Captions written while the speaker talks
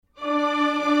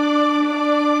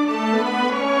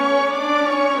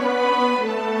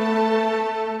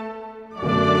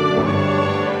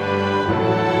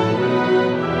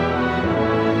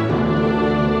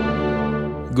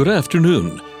Good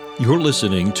afternoon. You're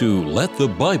listening to Let the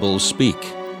Bible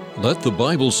Speak. Let the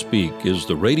Bible Speak is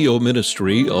the radio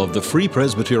ministry of the Free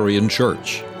Presbyterian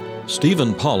Church.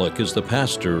 Stephen Pollock is the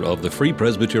pastor of the Free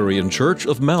Presbyterian Church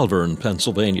of Malvern,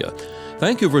 Pennsylvania.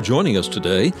 Thank you for joining us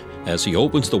today as he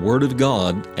opens the Word of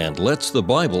God and lets the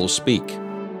Bible speak.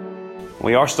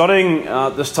 We are studying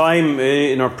this time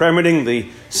in our prayer meeting the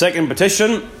second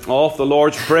petition of the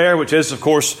Lord's Prayer, which is, of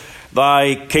course,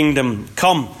 Thy Kingdom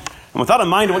Come. And with that in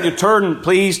mind, I want you to turn,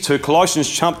 please, to Colossians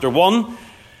chapter 1.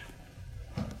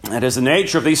 It is the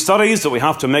nature of these studies that we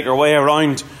have to make our way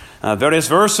around various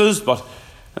verses, but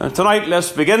tonight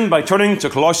let's begin by turning to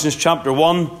Colossians chapter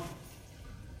 1.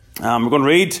 We're going to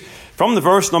read from the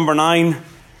verse number 9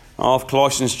 of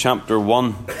Colossians chapter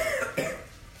 1.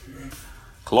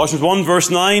 Colossians 1 verse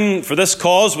 9, For this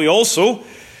cause we also,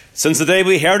 since the day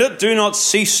we heard it, do not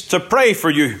cease to pray for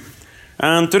you,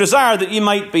 and to desire that ye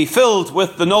might be filled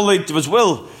with the knowledge of his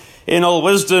will, in all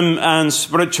wisdom and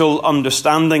spiritual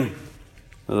understanding,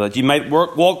 that ye might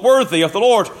walk worthy of the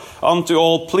Lord, unto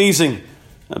all pleasing,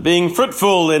 being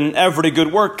fruitful in every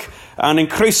good work, and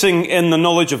increasing in the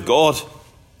knowledge of God,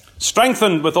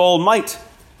 strengthened with all might,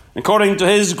 according to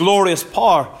his glorious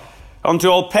power, unto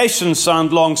all patience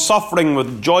and long-suffering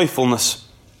with joyfulness,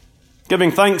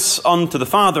 giving thanks unto the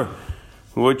Father,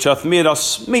 which hath made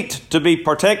us meet to be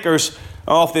partakers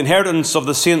of the inheritance of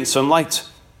the saints in light,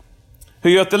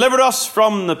 who hath delivered us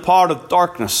from the power of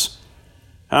darkness,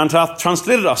 and hath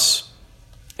translated us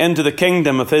into the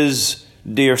kingdom of his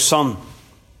dear Son,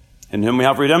 in whom we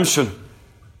have redemption,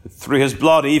 through his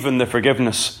blood, even the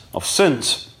forgiveness of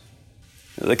sins.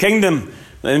 The kingdom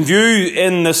in view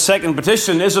in this second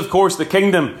petition is, of course, the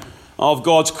kingdom of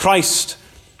God's Christ.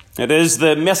 It is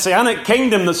the messianic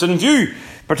kingdom that's in view,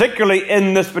 particularly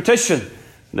in this petition.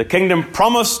 The kingdom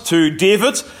promised to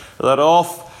David that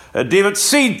of David's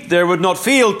seed there would not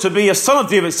fail to be a son of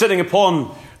David sitting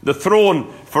upon the throne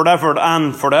forever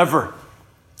and forever.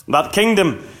 That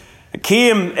kingdom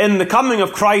came in the coming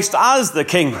of Christ as the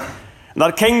king.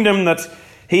 That kingdom that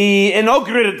he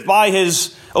inaugurated by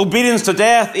his obedience to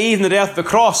death, even the death of the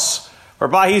cross,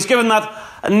 whereby he's given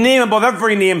that name above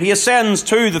every name. He ascends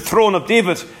to the throne of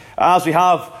David, as we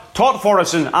have taught for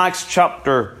us in Acts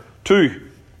chapter 2.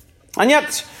 And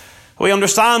yet, we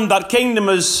understand that kingdom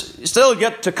is still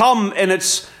yet to come in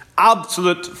its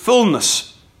absolute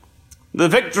fullness. The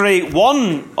victory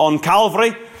won on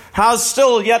Calvary has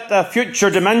still yet a future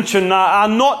dimension,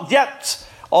 and not yet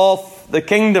of the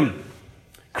kingdom.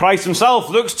 Christ himself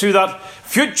looks to that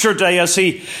future day as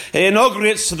he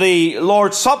inaugurates the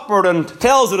Lord's Supper and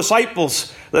tells the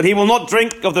disciples that he will not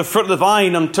drink of the fruit of the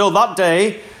vine until that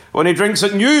day when he drinks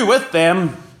it new with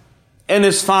them in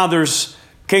his Father's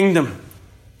kingdom.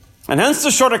 And hence the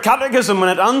shorter catechism, when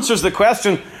it answers the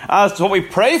question as to what we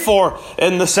pray for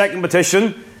in the second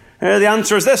petition, the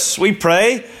answer is this: we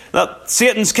pray that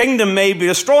Satan's kingdom may be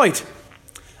destroyed,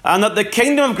 and that the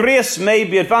kingdom of grace may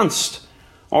be advanced,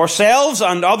 ourselves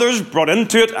and others brought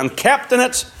into it and kept in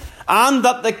it, and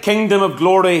that the kingdom of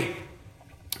glory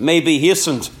may be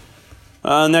hastened.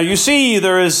 Now you see,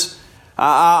 there is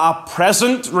a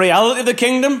present reality of the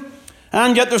kingdom,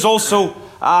 and yet there's also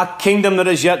a kingdom that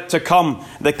is yet to come,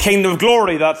 the kingdom of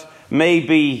glory that may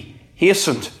be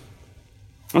hastened.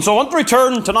 And so I want to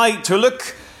return tonight to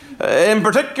look in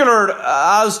particular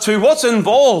as to what's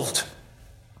involved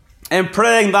in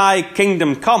praying Thy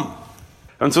Kingdom Come.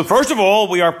 And so first of all,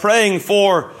 we are praying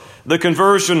for the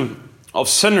conversion of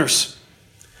sinners.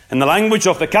 In the language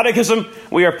of the Catechism,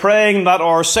 we are praying that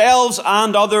ourselves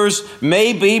and others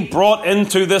may be brought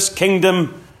into this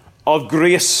kingdom of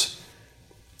grace.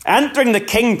 Entering the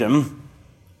kingdom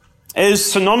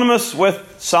is synonymous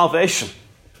with salvation.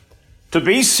 To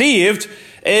be saved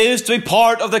is to be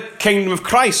part of the kingdom of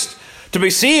Christ. To be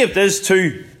saved is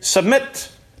to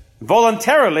submit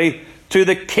voluntarily to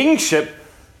the kingship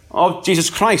of Jesus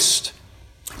Christ.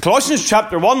 Colossians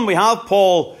chapter 1, we have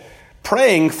Paul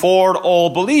praying for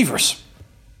all believers.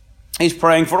 He's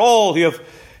praying for all who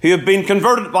have been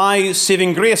converted by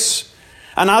saving grace.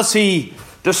 And as he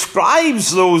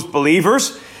describes those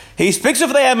believers, he speaks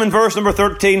of them in verse number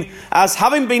 13 as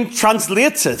having been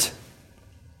translated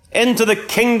into the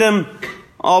kingdom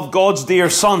of God's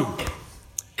dear Son.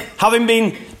 Having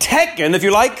been taken, if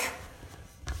you like,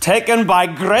 taken by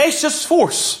gracious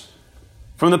force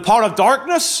from the power of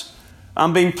darkness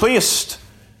and being placed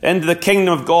into the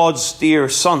kingdom of God's dear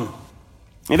Son.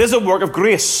 It is a work of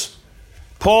grace.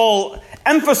 Paul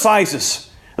emphasizes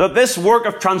that this work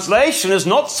of translation is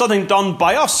not something done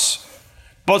by us,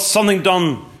 but something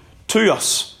done to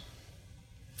us.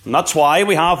 And that's why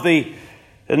we have the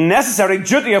necessary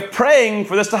duty of praying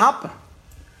for this to happen.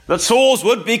 that souls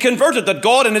would be converted, that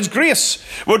God in his grace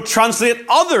would translate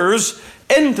others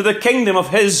into the kingdom of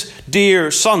his dear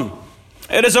Son.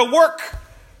 It is a work.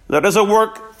 There is a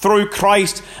work through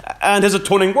Christ and his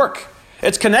atoning work.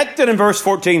 It's connected in verse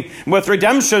 14 with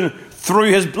redemption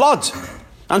through his blood.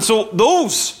 And so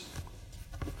those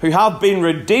who have been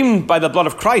redeemed by the blood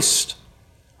of Christ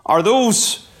are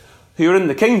those who are in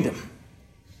the kingdom.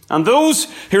 And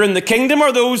those who are in the kingdom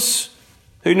are those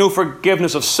who know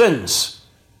forgiveness of sins.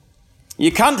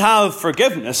 You can't have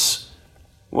forgiveness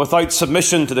without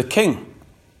submission to the King.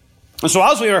 And so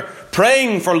as we are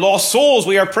praying for lost souls,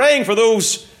 we are praying for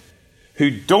those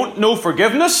who don't know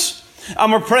forgiveness,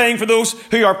 and we're praying for those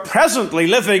who are presently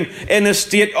living in a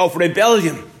state of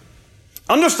rebellion.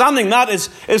 Understanding that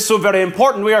is so very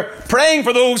important. We are praying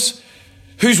for those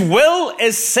whose will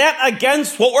is set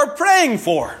against what we're praying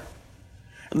for.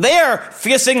 They are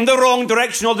facing the wrong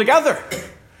direction altogether.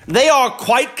 They are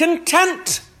quite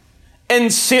content in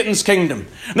Satan's kingdom.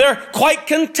 They're quite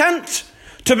content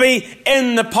to be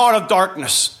in the part of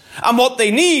darkness. And what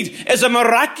they need is a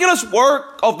miraculous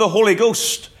work of the Holy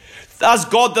Ghost, as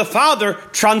God the Father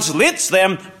translates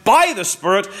them by the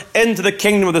Spirit into the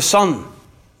kingdom of the Son.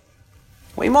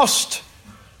 We must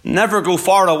never go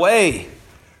far away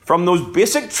from those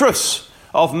basic truths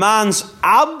of man's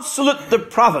absolute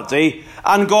depravity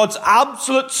and God's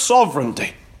absolute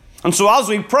sovereignty. And so as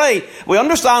we pray, we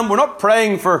understand we're not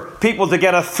praying for people to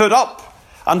get a foot up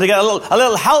and to get a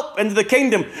little help into the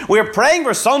kingdom. We're praying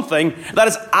for something that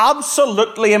is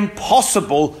absolutely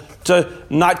impossible to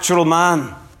natural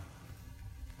man.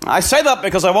 I say that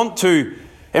because I want to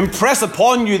impress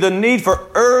upon you the need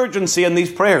for urgency in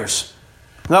these prayers.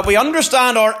 That we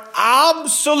understand our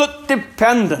absolute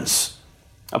dependence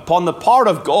upon the power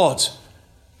of God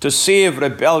to save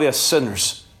rebellious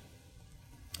sinners.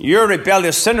 Your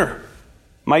rebellious sinner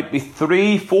might be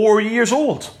 3-4 years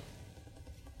old.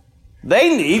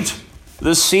 They need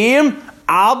the same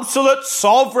absolute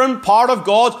sovereign power of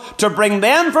God to bring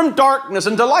them from darkness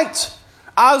into light,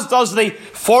 as does the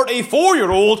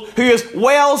 44-year-old who is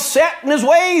well set in his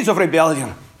ways of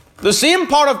rebellion. The same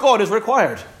power of God is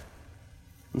required.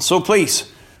 And so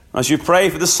please, as you pray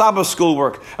for the Sabbath school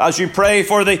work, as you pray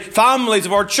for the families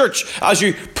of our church, as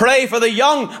you pray for the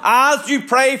young, as you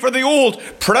pray for the old,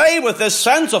 pray with this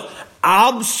sense of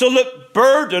absolute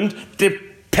burdened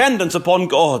dependence upon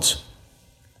God.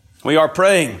 We are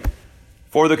praying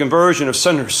for the conversion of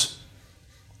sinners.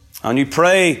 And you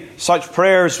pray such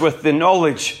prayers with the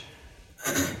knowledge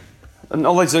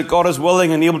that God is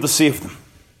willing and able to save them.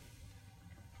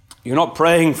 You're not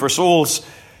praying for souls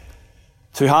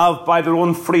to have by their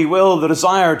own free will the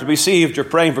desire to be saved. You're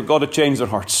praying for God to change their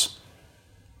hearts.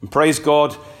 And praise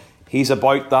God, He's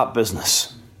about that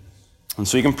business. And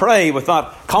so you can pray with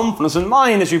that confidence in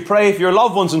mind as you pray for your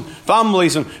loved ones and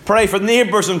families, and pray for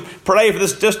neighbours, and pray for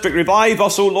this district. Revive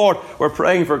us, O Lord. We're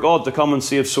praying for God to come and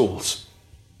save souls.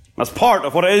 That's part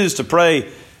of what it is to pray,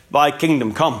 Thy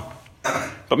kingdom come.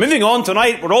 But moving on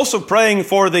tonight, we're also praying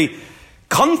for the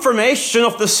confirmation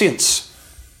of the saints.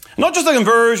 Not just the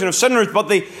conversion of sinners, but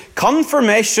the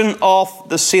confirmation of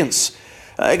the saints.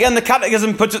 Again, the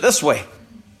Catechism puts it this way: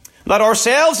 that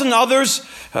ourselves and others,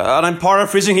 and I'm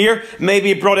paraphrasing here, may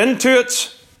be brought into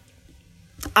it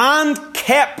and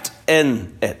kept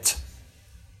in it.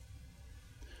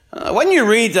 When you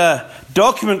read a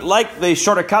document like the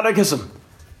Shorter Catechism,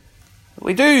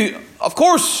 we do, of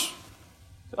course,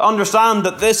 understand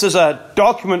that this is a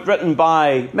document written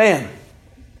by men,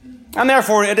 and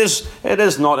therefore it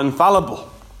is not infallible.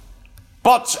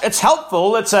 But it's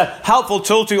helpful. It's a helpful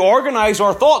tool to organize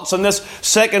our thoughts in this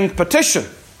second petition.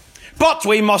 But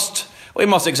we must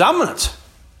examine it.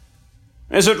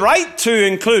 Is it right to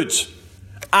include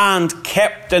 "and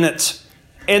kept in it"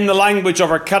 in the language of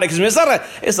our catechism? Is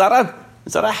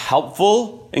that a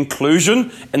helpful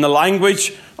inclusion in the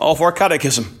language of our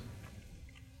catechism?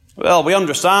 Well, we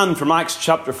understand from Acts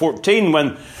chapter 14,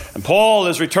 when Paul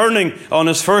is returning on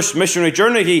his first missionary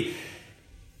journey,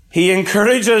 he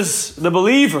encourages the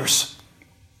believers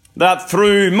that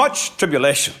through much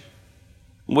tribulation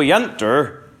we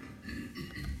enter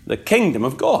the kingdom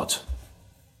of God.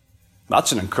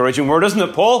 That's an encouraging word, isn't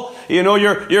it, Paul? You know,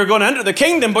 you're going to enter the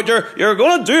kingdom, but you're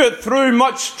going to do it through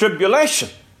much tribulation.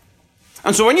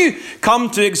 And so when you come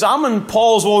to examine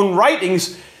Paul's own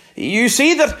writings, you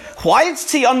see that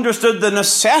whilst he understood the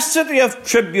necessity of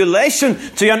tribulation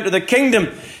to enter the kingdom,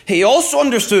 he also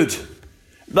understood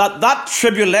that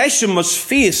tribulation was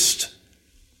faced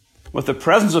with the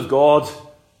presence of God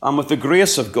and with the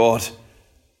grace of God.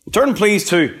 Turn please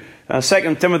to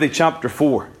 2 Timothy chapter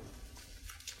 4.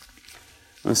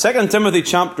 In 2 Timothy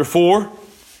chapter 4,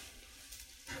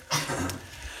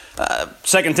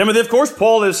 2 Timothy, of course,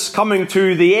 Paul is coming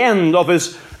to the end of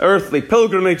his earthly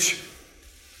pilgrimage.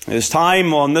 His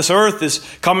time on this earth is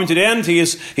coming to the end. He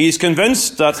is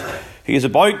convinced that he is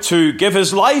about to give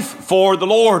his life for the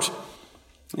Lord.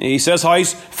 He says how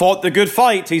he's fought the good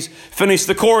fight. He's finished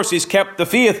the course. He's kept the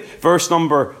faith. Verse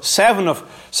number 7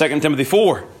 of 2 Timothy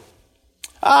 4.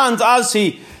 And as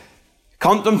he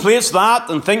contemplates that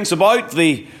and thinks about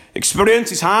the experience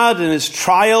he's had in his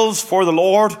trials for the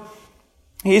Lord,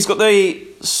 he's got the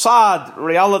sad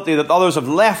reality that others have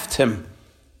left him.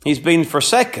 He's been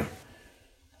forsaken.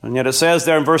 And yet it says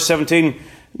there in verse 17,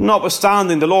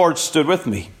 notwithstanding the Lord stood with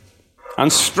me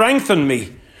and strengthened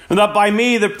me, and that by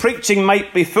me the preaching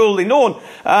might be fully known,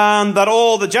 and that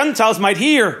all the Gentiles might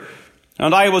hear.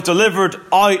 And I was delivered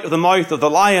out of the mouth of the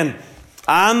lion,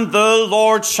 and the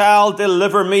Lord shall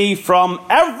deliver me from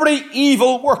every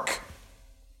evil work,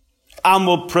 and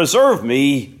will preserve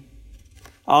me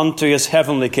unto his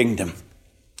heavenly kingdom.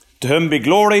 To whom be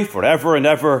glory forever and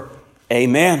ever.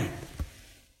 Amen.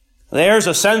 There's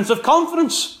a sense of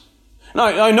confidence.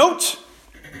 Now note,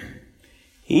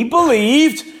 he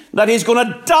believed that he's going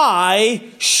to die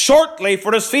shortly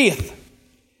for his faith.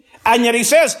 And yet he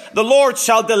says, the Lord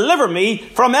shall deliver me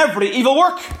from every evil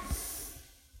work.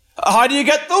 How do you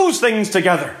get those things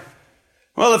together?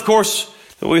 Well, of course,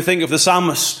 we think of the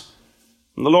psalmist.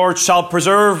 The Lord shall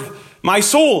preserve my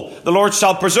soul. The Lord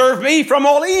shall preserve me from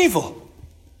all evil.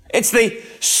 It's the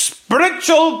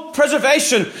spiritual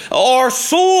preservation. Our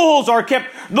souls are kept.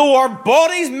 Though our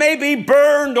bodies may be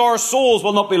burned, our souls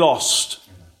will not be lost.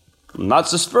 And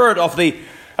that's the spirit of the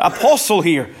apostle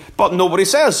here. But nobody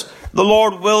says, the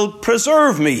Lord will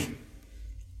preserve me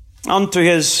unto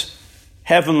his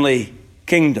heavenly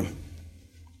kingdom.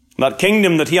 That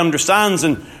kingdom that he understands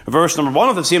in verse number 1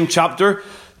 of the same chapter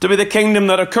to be the kingdom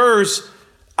that occurs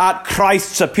at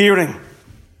Christ's appearing.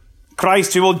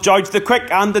 Christ who will judge the quick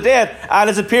and the dead at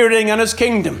his appearing in his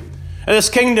kingdom. This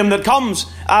kingdom that comes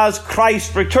as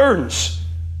Christ returns.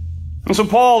 And so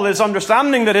Paul is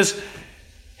understanding that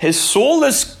his soul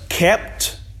is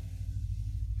kept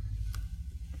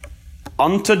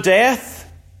unto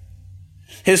death.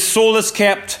 His soul is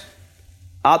kept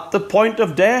at the point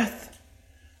of death.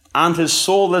 And his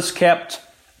soul is kept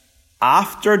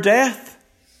after death.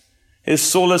 His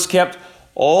soul is kept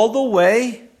all the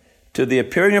way to the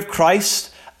appearing of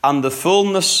Christ and the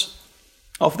fullness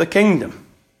of the kingdom.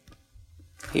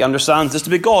 He understands this to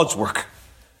be God's work.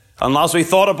 And as we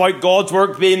thought about God's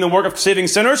work being the work of saving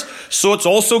sinners, so it's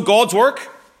also God's work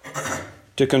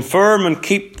to confirm and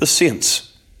keep the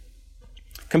saints.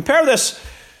 Compare this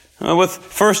with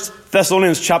 1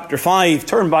 Thessalonians chapter 5.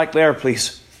 Turn back there,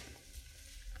 please.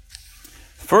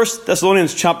 1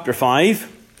 Thessalonians chapter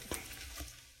 5.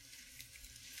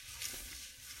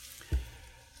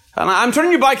 And I'm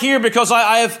turning you back here because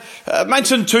I have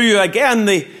mentioned to you again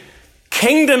the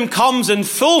kingdom comes in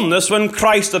fullness when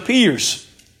Christ appears.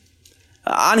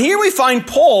 And here we find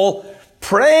Paul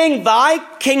praying, thy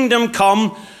kingdom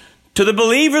come, to the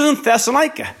believers in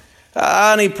Thessalonica.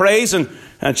 And he prays in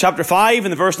chapter 5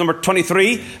 in the verse number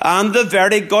 23, and the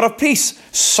very God of peace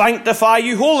sanctify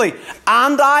you wholly.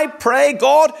 And I pray,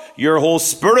 God, your whole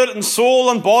spirit and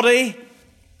soul and body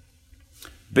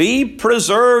be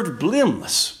preserved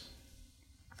blameless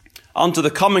unto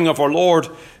the coming of our Lord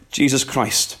Jesus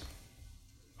Christ.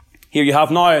 Here you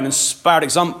have now an inspired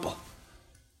example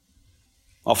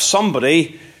of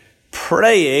somebody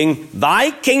praying,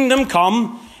 thy kingdom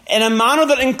come, in a manner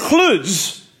that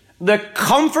includes the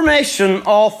confirmation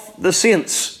of the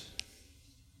saints.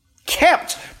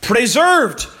 Kept,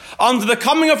 preserved unto the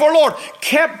coming of our Lord,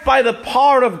 kept by the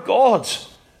power of God.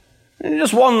 And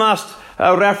just one last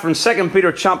reference, 2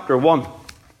 Peter chapter 1.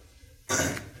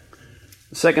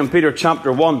 2 Peter chapter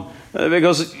 1,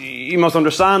 because you must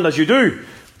understand, as you do,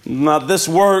 that this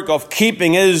work of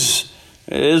keeping is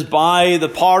by the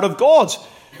power of God.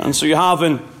 And so you have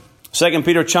in 2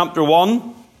 Peter chapter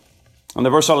 1, and the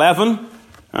verse 11,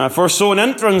 for so an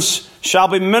entrance shall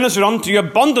be ministered unto you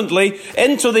abundantly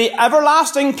into the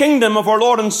everlasting kingdom of our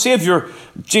Lord and Saviour,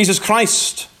 Jesus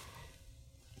Christ.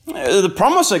 The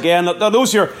promise again that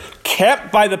those who are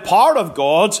kept by the power of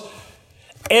God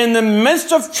in the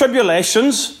midst of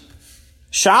tribulations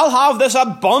shall have this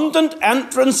abundant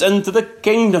entrance into the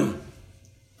kingdom.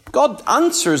 God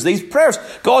answers these prayers.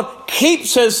 God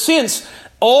keeps his saints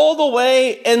all the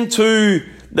way into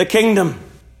the kingdom.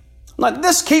 Now,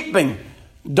 this keeping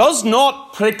does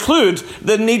not preclude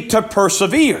the need to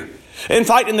persevere. In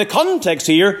fact, in the context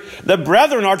here, the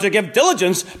brethren are to give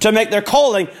diligence to make their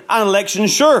calling and election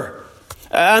sure.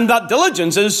 And that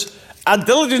diligence is a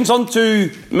diligence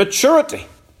unto maturity.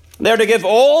 They're to give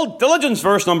all diligence,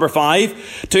 verse number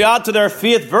 5, to add to their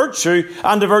faith virtue,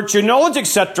 and to virtue knowledge,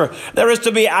 etc. There is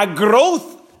to be a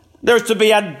growth. There's to be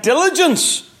a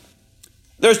diligence.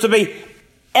 There's to be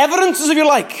evidences, if you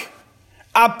like,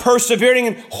 a persevering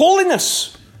in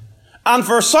holiness. And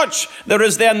for such, there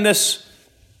is then this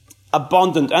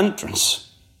abundant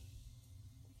entrance.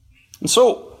 And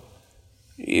so,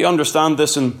 you understand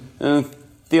this in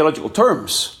theological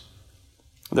terms.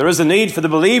 There is a need for the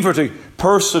believer to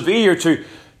persevere, to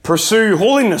pursue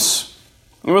holiness,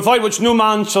 without which no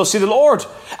man shall see the Lord.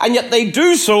 And yet they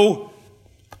do so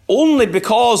only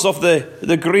because of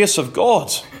the grace of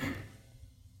God.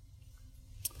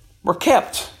 We're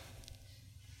kept.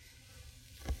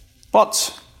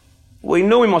 But we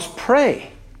know we must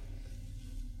pray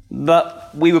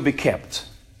that we would be kept.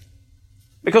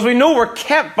 Because we know we're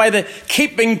kept by the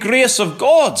keeping grace of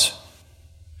God.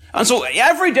 And so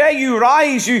every day you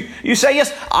rise, you say, yes,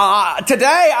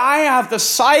 today I have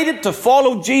decided to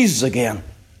follow Jesus again.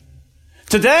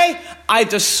 Today I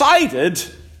decided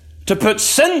to put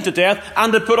sin to death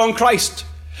and to put on Christ.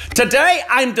 Today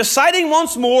I'm deciding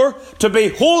once more to be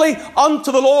holy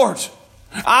unto the Lord.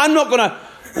 I'm not going to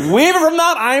waver from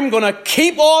that. I'm going to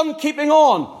keep on keeping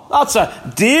on. That's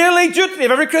a daily duty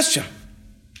of every Christian.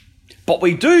 But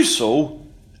we do so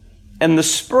in the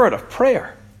spirit of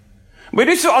prayer. We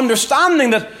do so understanding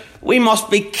that we must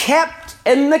be kept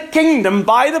in the kingdom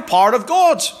by the power of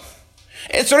God.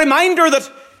 It's a reminder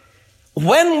that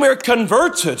when we're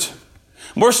converted,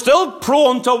 we're still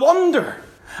prone to wander.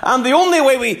 And the only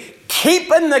way we keep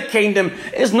in the kingdom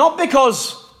is not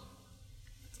because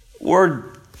we're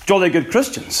jolly good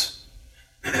Christians,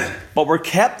 but we're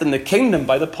kept in the kingdom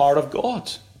by the power of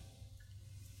God.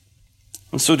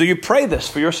 And so do you pray this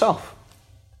for yourself?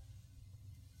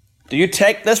 Do you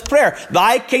take this prayer,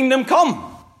 thy kingdom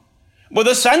come, with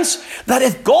a sense that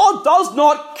if God does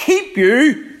not keep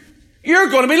you, you're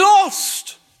going to be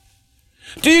lost?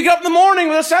 Do you get up in the morning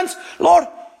with a sense, Lord,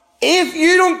 if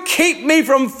you don't keep me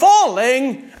from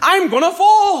falling, I'm going to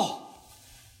fall?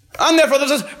 And therefore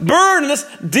there's this burden, this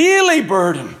daily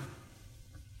burden,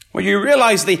 where you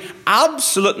realize the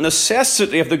absolute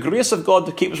necessity of the grace of God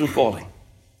to keep us from falling.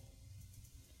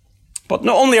 But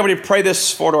not only are we to pray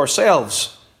this for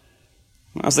ourselves,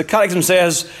 as the Catechism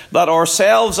says, that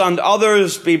ourselves and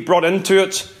others be brought into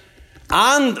it,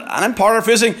 and I'm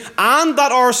paraphrasing, and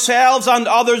that ourselves and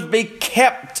others be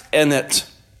kept in it.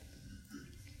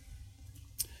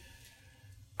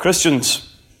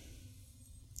 Christians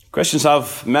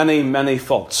have many, many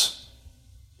faults.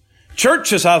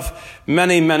 Churches have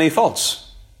many, many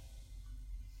faults.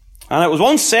 And it was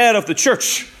once said of the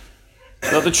church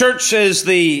that the church is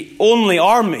the only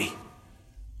army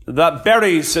that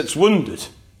buries its wounded.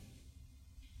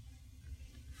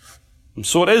 And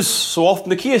so it is so often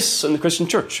the case in the Christian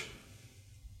church.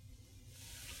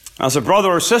 As a brother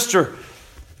or sister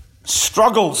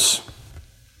struggles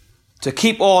to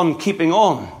keep on keeping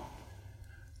on,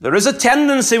 there is a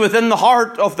tendency within the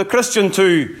heart of the Christian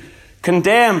to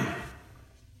condemn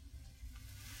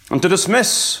and to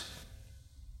dismiss.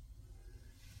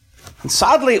 And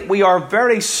sadly, we are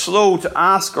very slow to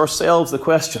ask ourselves the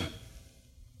question,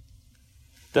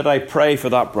 did I pray for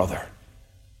that brother?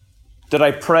 Did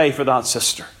I pray for that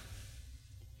sister?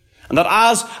 And that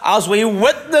as we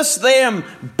witness them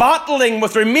battling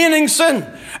with remaining sin,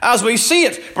 as we see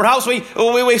it, perhaps we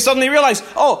suddenly realize,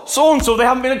 oh, so-and-so, they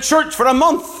haven't been at church for a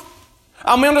month.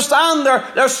 And we understand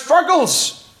their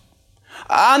struggles.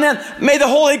 And then may the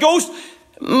Holy Ghost,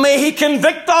 may He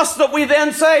convict us that we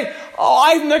then say, oh,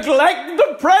 I've neglected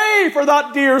to pray for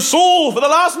that dear soul for the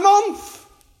last month.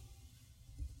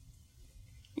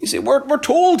 You see, we're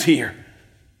told here,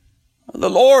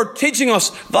 the Lord teaching us,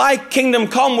 thy kingdom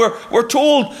come. We're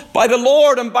told by the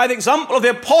Lord and by the example of the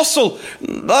apostle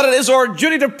that it is our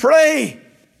duty to pray,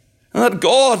 and that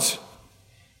God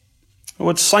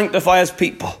would sanctify His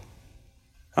people,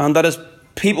 and that His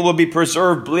people would be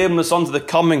preserved blameless unto the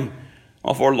coming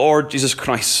of our Lord Jesus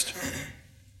Christ.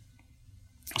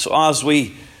 So as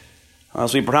we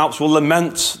perhaps will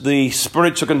lament the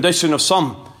spiritual condition of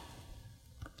some,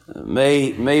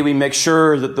 may we make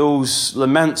sure that those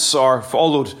laments are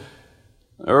followed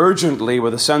urgently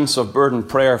with a sense of burdened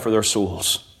prayer for their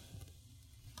souls.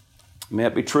 May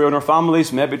it be true in our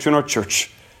families, may it be true in our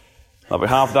church, that we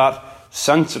have that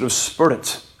sensitive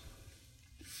spirit,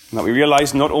 and that we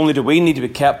realize not only do we need to be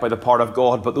kept by the power of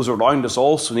God, but those around us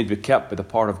also need to be kept by the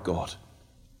power of God.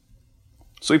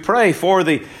 So we pray for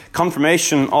the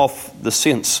confirmation of the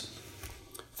saints.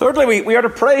 Thirdly, we are to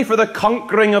pray for the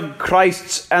conquering of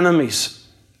Christ's enemies.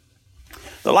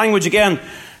 The language again,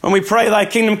 when we pray thy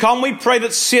kingdom come, we pray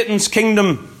that Satan's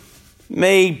kingdom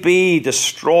may be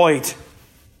destroyed.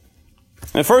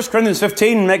 And 1 Corinthians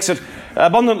 15 makes it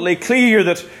abundantly clear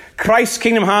that Christ's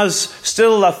kingdom has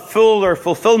still a fuller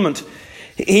fulfillment.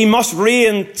 He must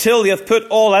reign till he hath put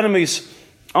all enemies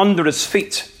under his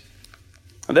feet.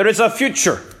 And there is a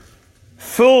future,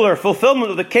 fuller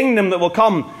fulfillment of the kingdom that will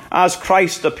come as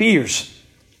Christ appears.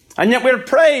 And yet we're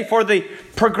praying for the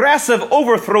progressive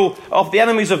overthrow of the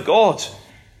enemies of God,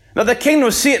 that the kingdom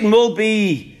of Satan will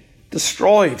be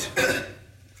destroyed.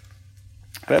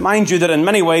 I remind you that in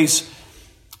many ways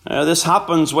this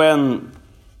happens when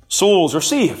souls are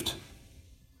saved.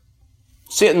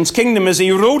 Satan's kingdom is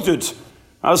eroded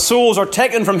as souls are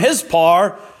taken from his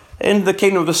power into the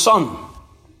kingdom of the Son.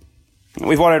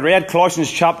 We've already read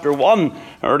Colossians chapter 1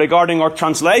 regarding our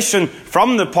translation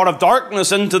from the part of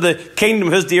darkness into the kingdom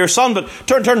of his dear Son. But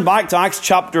turn back to Acts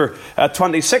chapter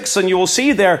 26 and you will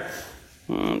see there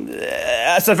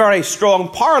it's a very strong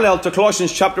parallel to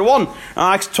Colossians chapter 1.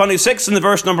 Acts 26 in the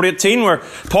verse number 18 where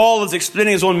Paul is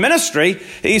explaining his own ministry.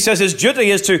 He says his duty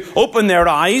is to open their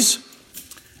eyes.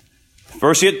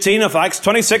 Verse 18 of Acts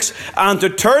 26, and to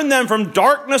turn them from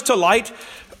darkness to light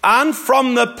and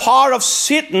from the power of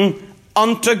Satan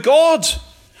unto God,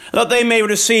 that they may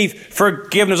receive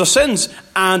forgiveness of sins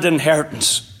and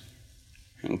inheritance.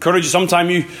 I encourage you sometime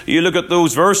you look at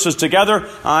those verses together,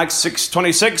 Acts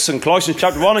 6:26 and Colossians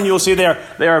chapter 1, and you'll see they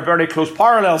are very close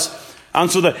parallels.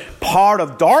 And so the part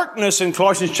of darkness in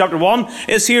Colossians chapter 1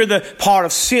 is here the part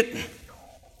of Satan.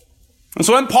 And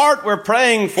so in part we're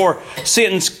praying for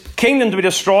Satan's kingdom to be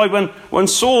destroyed when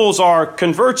souls are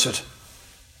converted.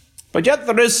 But yet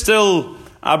there is still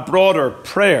a broader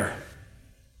prayer.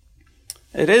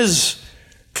 It is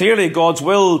clearly God's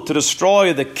will to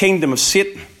destroy the kingdom of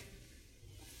Satan.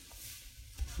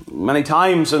 Many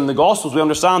times in the Gospels we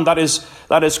understand that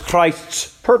is Christ's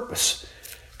purpose.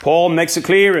 Paul makes it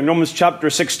clear in Romans chapter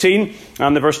 16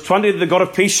 and the verse 20, the God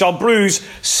of peace shall bruise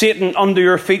Satan under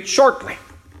your feet shortly.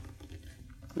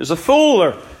 There's a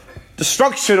fuller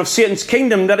destruction of Satan's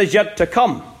kingdom that is yet to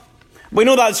come. We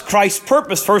know that's Christ's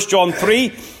purpose. 1 John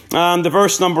 3 and the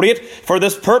verse number 8. For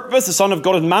this purpose the Son of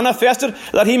God is manifested,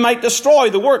 that he might destroy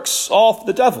the works of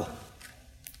the devil.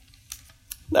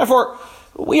 Therefore,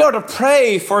 we are to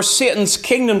pray for Satan's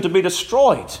kingdom to be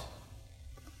destroyed.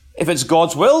 If it's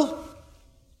God's will,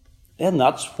 then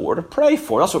that's what we're to pray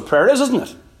for. That's what prayer is, isn't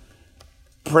it?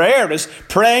 Prayer is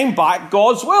praying back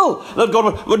God's will, that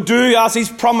God would do as he's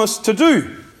promised to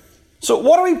do. So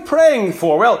what are we praying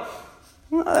for? Well,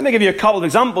 let me give you a couple of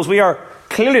examples. We are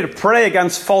clearly to pray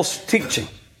against false teaching.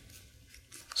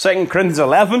 2 Corinthians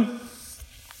 11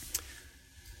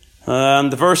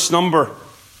 and the verse number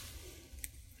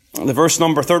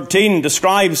 13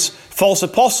 describes false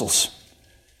apostles,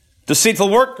 deceitful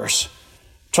workers,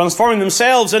 transforming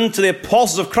themselves into the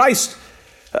apostles of Christ.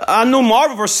 And no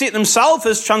marvel, for Satan himself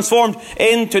is transformed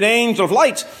into an angel of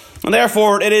light. And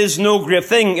therefore it is no great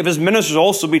thing if his ministers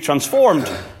also be transformed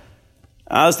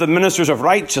as the ministers of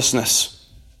righteousness.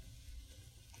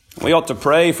 We ought to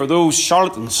pray for those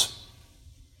charlatans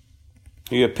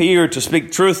who appear to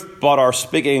speak truth but are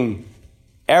speaking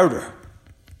error.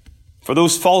 For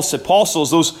those false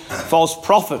apostles, those false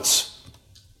prophets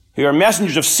who are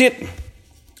messengers of Satan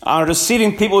and are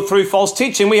deceiving people through false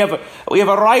teaching, we have a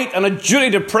right and a duty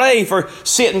to pray for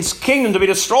Satan's kingdom to be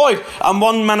destroyed. And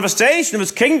one manifestation of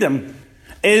his kingdom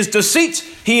is deceit.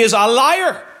 He is a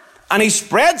liar, and he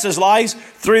spreads his lies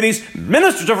through these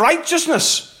ministers of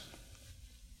righteousness.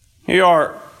 Here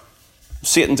are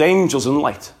Satan's angels in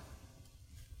light.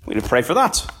 We need to pray for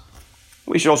that.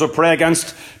 We should also pray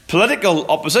against political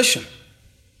opposition.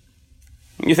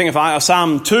 You think of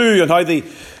Psalm 2 and how the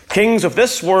kings of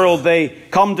this world, they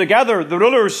come together, the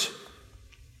rulers.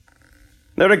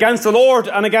 They're against the Lord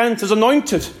and against his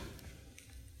anointed.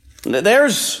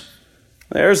 There's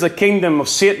the kingdom of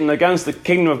Satan against the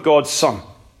kingdom of God's Son.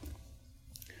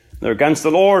 They're against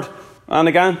the Lord and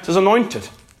against his anointed.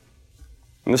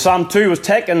 And the Psalm 2 was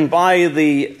taken by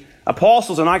the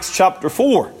apostles in Acts chapter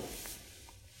 4.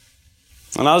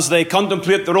 And as they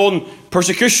contemplate their own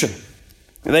persecution,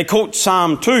 they quote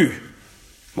Psalm 2.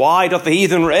 Why doth the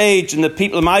heathen rage and the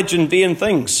people imagine vain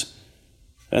things?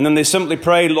 And then they simply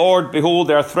pray, Lord, behold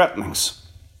their threatenings,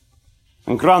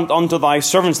 and grant unto thy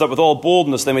servants that with all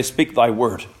boldness they may speak thy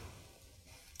word.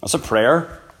 That's a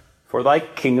prayer for thy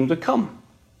kingdom to come.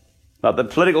 That the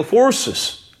political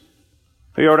forces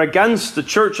who are against the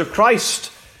church of Christ,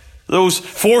 those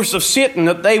forces of Satan,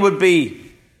 that they would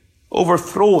be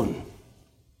overthrown,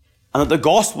 and that the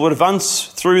gospel would advance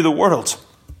through the world.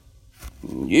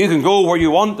 You can go where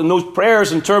you want in those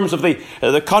prayers in terms of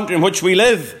the country in which we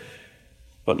live,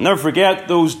 but never forget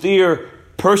those dear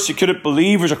persecuted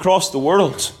believers across the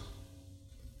world.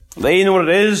 They know what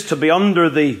it is to be under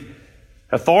the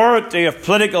authority of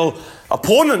political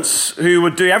opponents who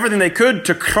would do everything they could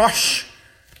to crush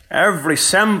every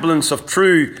semblance of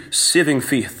true saving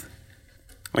faith.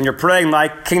 When you're praying, "Thy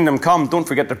kingdom come," don't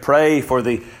forget to pray for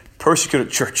the persecuted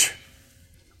church.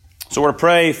 So we're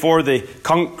praying for the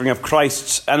conquering of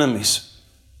Christ's enemies.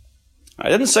 I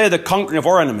didn't say the conquering of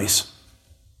our enemies.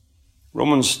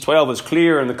 Romans 12 is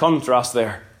clear in the contrast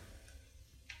there.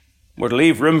 We're to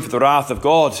leave room for the wrath of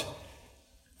God.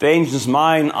 "Vengeance is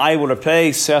mine, I will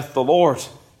repay, saith the Lord."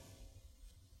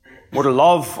 We're to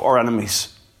love our enemies.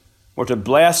 We're to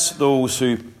bless those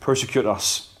who persecute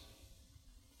us.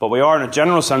 But we are, in a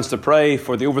general sense, to pray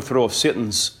for the overthrow of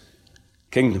Satan's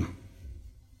kingdom.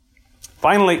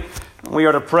 Finally, we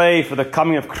are to pray for the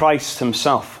coming of Christ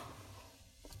himself.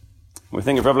 We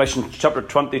think of Revelation chapter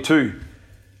 22.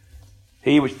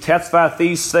 "He which testifieth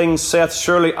these things saith,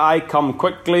 Surely I come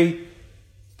quickly,"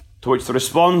 to which the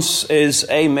response is,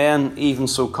 "Amen, even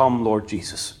so come, Lord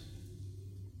Jesus."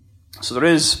 So there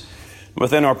is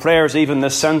within our prayers even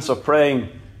this sense of praying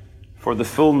for the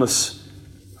fullness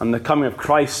and the coming of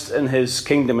Christ in his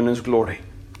kingdom and his glory.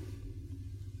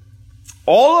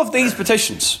 All of these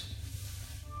petitions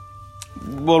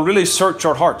will really search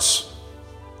our hearts,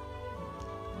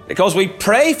 because we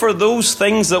pray for those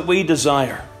things that we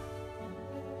desire.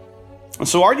 And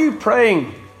so are you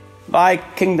praying, "Thy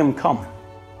kingdom come"?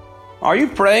 Are you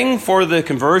praying for the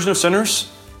conversion of sinners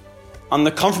and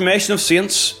the confirmation of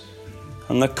saints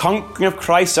and the conquering of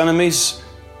Christ's enemies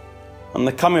and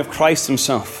the coming of Christ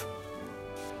himself?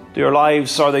 Do your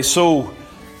lives, are they so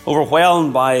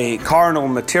overwhelmed by carnal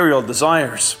material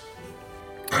desires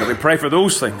that we pray for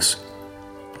those things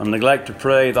and neglect to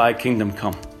pray, "Thy kingdom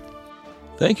come"?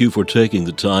 Thank you for taking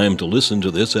the time to listen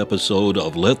to this episode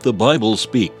of Let the Bible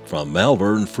Speak from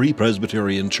Malvern Free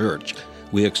Presbyterian Church.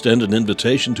 We extend an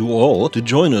invitation to all to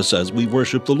join us as we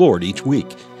worship the Lord each week.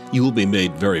 You will be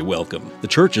made very welcome. The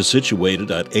church is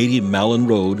situated at 80 Mallon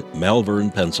Road,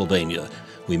 Malvern, Pennsylvania.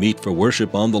 We meet for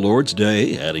worship on the Lord's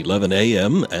Day at 11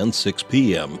 a.m. and 6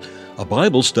 p.m. A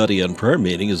Bible study and prayer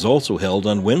meeting is also held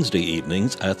on Wednesday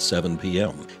evenings at 7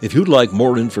 p.m. If you'd like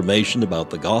more information about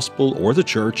the gospel or the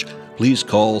church, please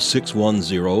call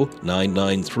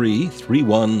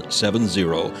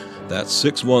 610-993-3170. That's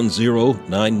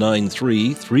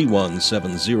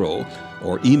 610-993-3170.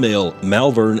 Or email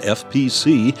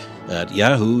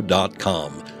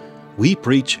malvernfpc@yahoo.com. We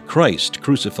preach Christ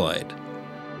crucified.